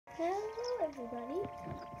everybody,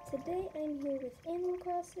 today I'm here with Animal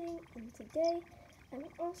Crossing, and today I'm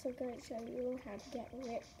also going to show you how to get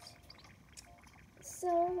rich.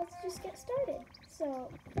 So let's just get started. So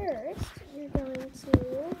first, you're going to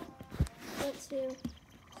want to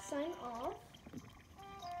sign off,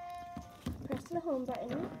 press the home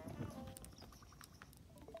button.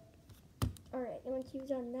 Alright, and once you've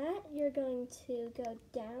done that, you're going to go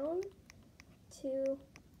down to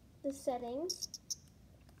the settings.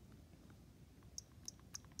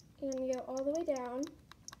 And you go all the way down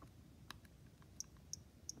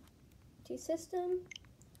to system,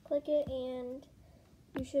 click it, and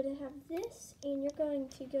you should have this, and you're going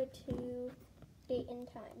to go to date and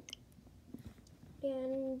time.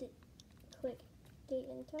 And click date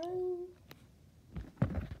and time.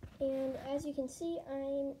 And as you can see,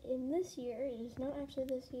 I'm in this year. It is not actually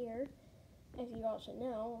this year, as you all should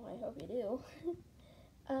know. I hope you do.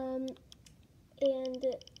 And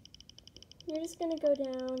you're just going to go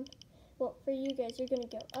down. Well, for you guys, you're going to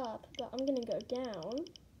go up, but I'm going to go down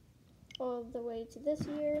all the way to this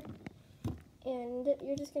year. And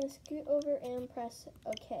you're just going to scoot over and press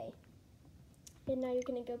OK. And now you're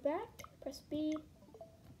going to go back, press B,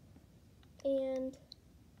 and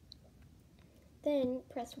then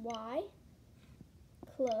press Y,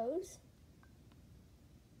 close.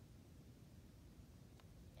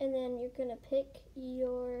 And then you're going to pick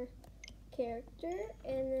your character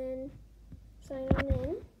and then sign on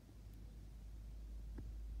in.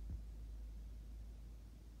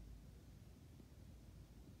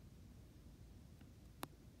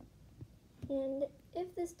 And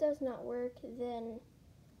if this does not work, then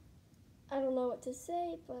I don't know what to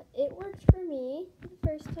say, but it worked for me the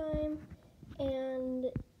first time. And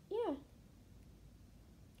yeah,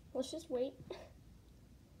 let's just wait.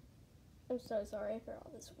 I'm so sorry for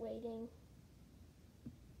all this waiting.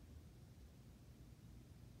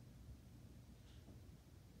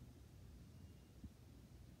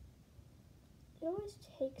 It always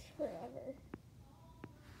takes forever.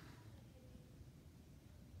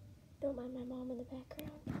 Don't mind my mom in the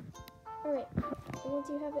background. Alright, and once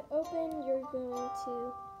you have it open, you're going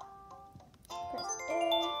to press A.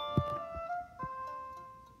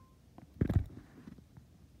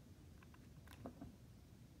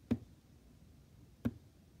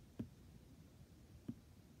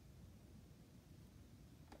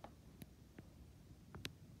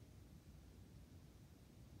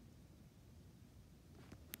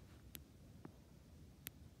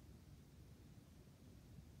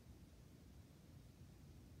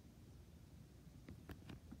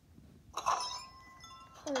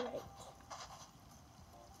 Alright.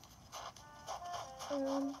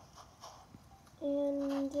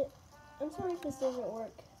 And I'm sorry if this doesn't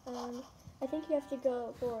work. I think you have to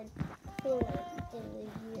go forward in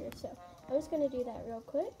the year. So I'm just going to do that real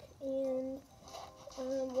quick. And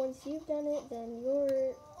once you've done it, then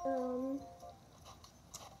your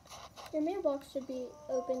mailbox should be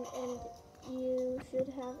open, and you should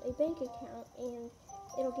have a bank account, and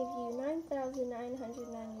it'll give you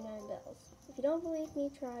 9,999 bells. If you don't believe me,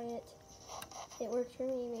 try it. It worked for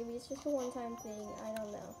me. Maybe it's just a one-time thing. I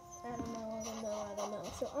don't know. I don't know.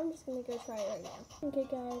 So I'm just gonna go try it right now. Okay,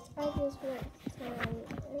 guys, I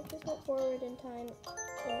just went forward in time,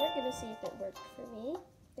 and we're gonna see if it worked for me.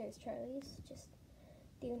 There's Charlie's just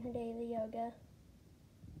doing her daily yoga.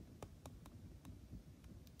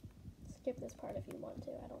 Skip this part if you want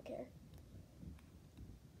to. I don't care.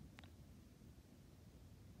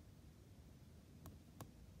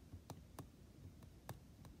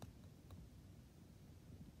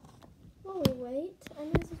 While we wait, I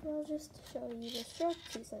might as well just show you the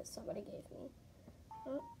instructions that somebody gave me.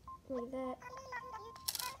 Oh, leave that.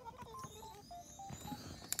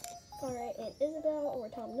 Alright, and Isabelle or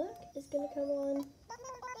Tom Nook is going to come on.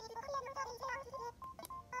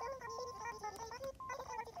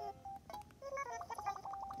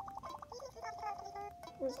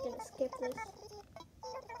 We're just going to skip this.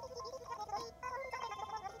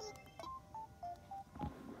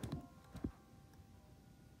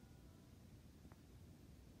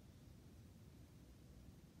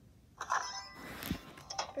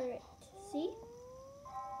 Alright, see?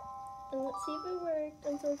 And let's see if it worked.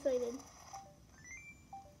 I'm so excited.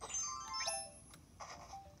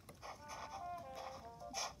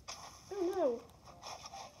 Oh no!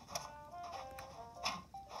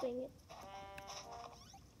 Dang it.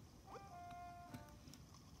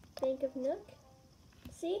 Bank of Nook.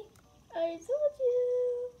 See? I told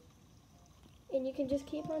you! And you can just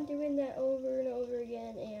keep on doing that over and over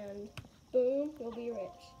again, and boom, you'll be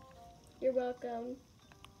rich. You're welcome.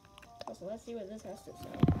 Also, let's see what this has to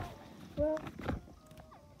say. Well,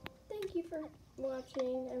 thank you for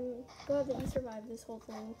watching. I'm glad that you survived this whole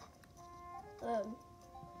thing.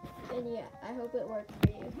 And yeah, I hope it worked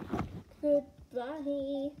for you.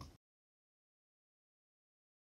 Goodbye.